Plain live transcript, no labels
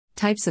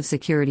Types of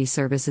security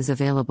services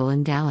available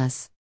in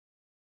Dallas.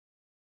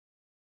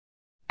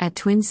 At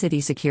Twin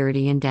City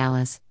Security in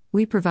Dallas,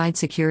 we provide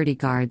security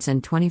guards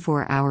and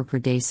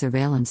 24-hour-per-day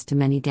surveillance to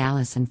many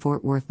Dallas and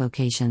Fort Worth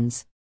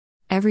locations.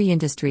 Every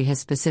industry has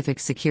specific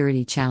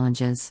security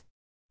challenges.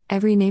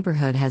 Every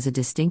neighborhood has a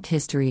distinct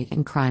history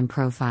and crime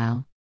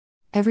profile.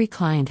 Every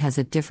client has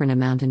a different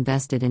amount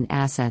invested in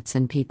assets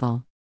and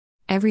people.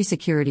 Every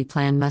security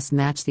plan must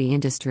match the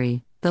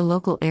industry, the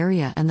local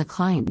area, and the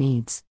client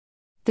needs.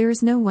 There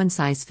is no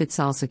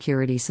one-size-fits-all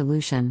security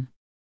solution.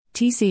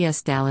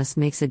 TCS Dallas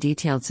makes a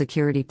detailed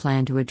security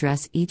plan to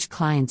address each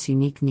client's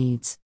unique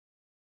needs.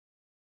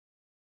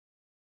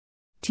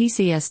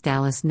 TCS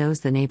Dallas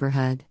knows the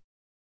neighborhood.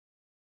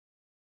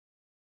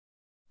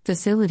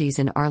 Facilities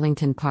in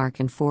Arlington Park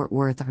and Fort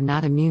Worth are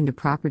not immune to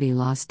property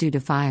loss due to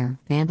fire,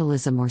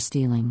 vandalism, or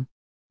stealing.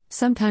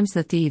 Sometimes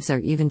the thieves are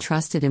even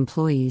trusted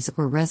employees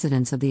or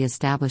residents of the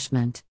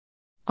establishment.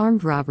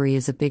 Armed robbery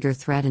is a bigger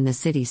threat in the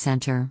city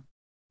center.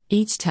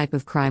 Each type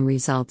of crime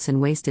results in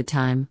wasted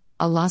time,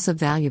 a loss of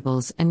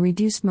valuables, and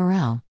reduced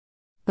morale.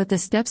 But the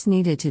steps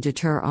needed to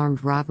deter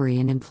armed robbery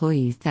and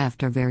employee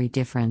theft are very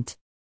different.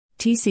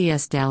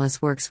 TCS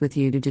Dallas works with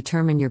you to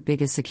determine your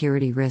biggest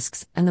security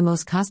risks and the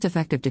most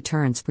cost-effective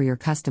deterrents for your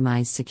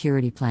customized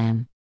security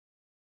plan.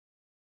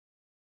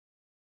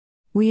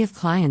 We have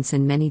clients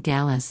in many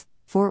Dallas,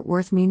 Fort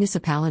Worth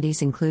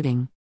municipalities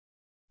including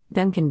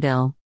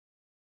Duncanville,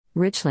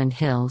 Richland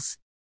Hills,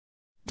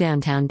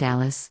 Downtown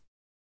Dallas,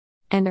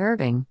 and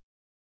Irving.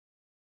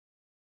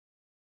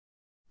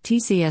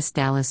 TCS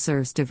Dallas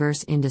serves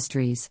diverse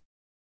industries.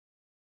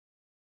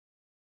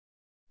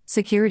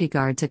 Security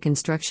guards at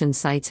construction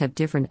sites have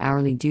different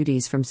hourly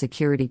duties from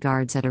security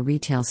guards at a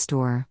retail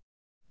store.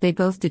 They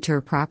both deter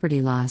property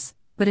loss,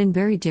 but in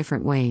very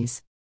different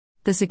ways.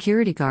 The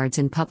security guards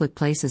in public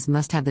places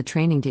must have the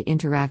training to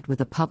interact with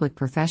the public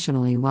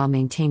professionally while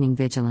maintaining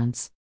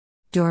vigilance.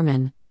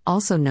 Doormen,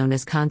 also known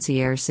as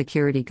concierge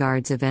security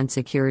guards, event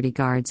security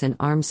guards, and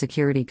armed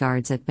security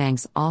guards at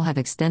banks, all have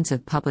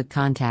extensive public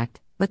contact,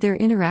 but their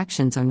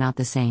interactions are not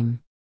the same.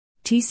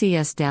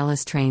 TCS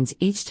Dallas trains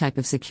each type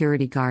of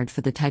security guard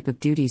for the type of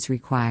duties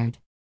required.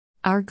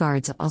 Our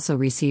guards also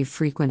receive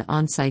frequent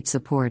on-site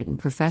support and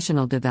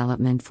professional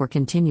development for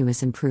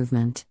continuous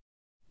improvement.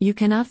 You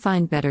cannot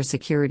find better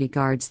security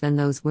guards than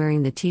those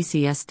wearing the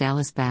TCS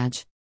Dallas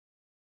badge.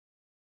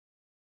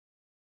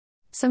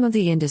 Some of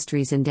the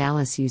industries in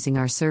Dallas using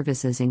our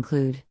services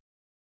include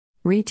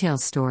retail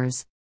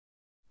stores,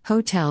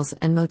 hotels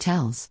and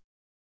motels,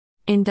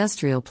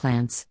 industrial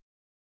plants,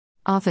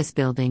 office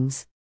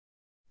buildings,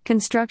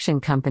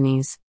 construction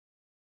companies,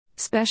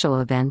 special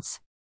events,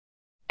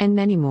 and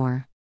many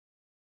more.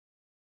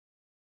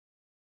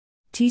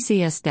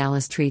 TCS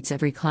Dallas treats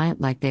every client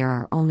like they are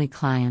our only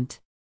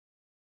client.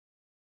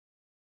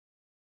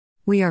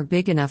 We are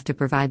big enough to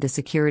provide the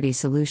security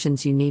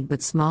solutions you need,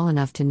 but small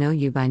enough to know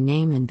you by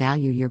name and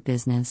value your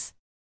business.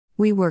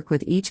 We work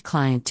with each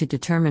client to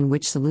determine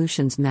which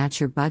solutions match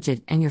your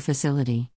budget and your facility.